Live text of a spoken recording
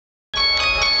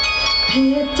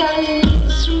Pedaling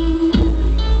through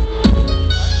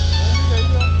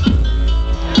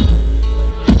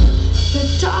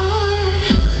the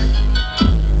dark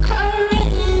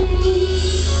currents,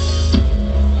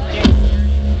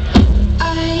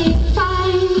 I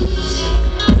find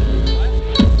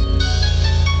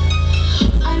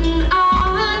an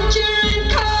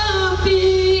accurate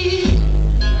copy,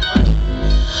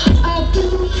 a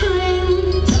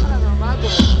blueprint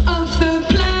of the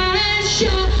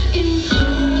pleasure in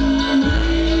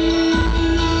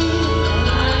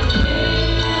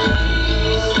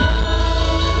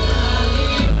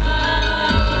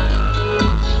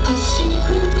a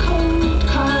secret code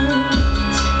card,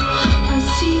 a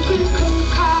secret code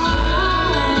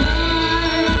card.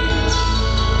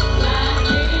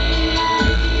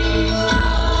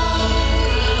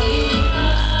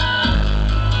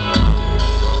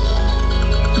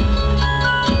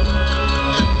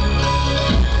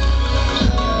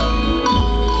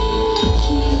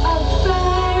 He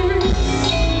offers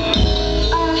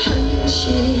a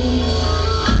handshake,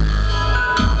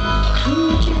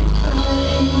 crooked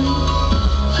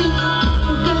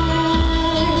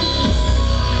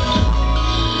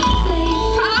they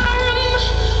form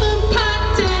a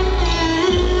pattern,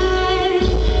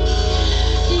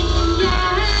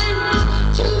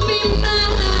 yet to be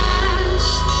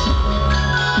matched.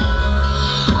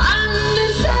 On the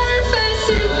surface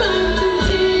in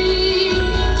fantasy,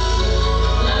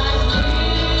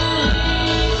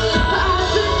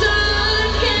 as the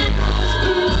darkest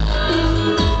is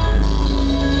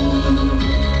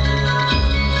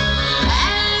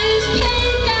as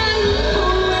pagan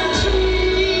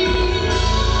poetry,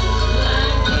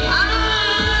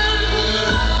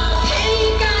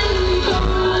 pagan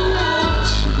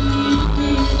poetry.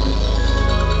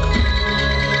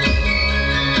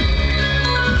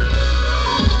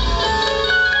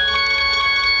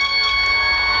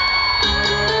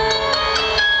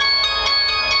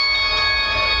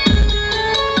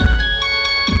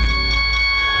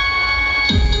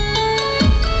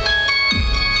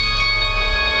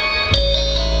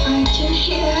 I can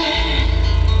hear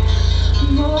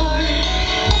more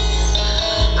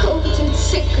coated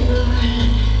cigarettes.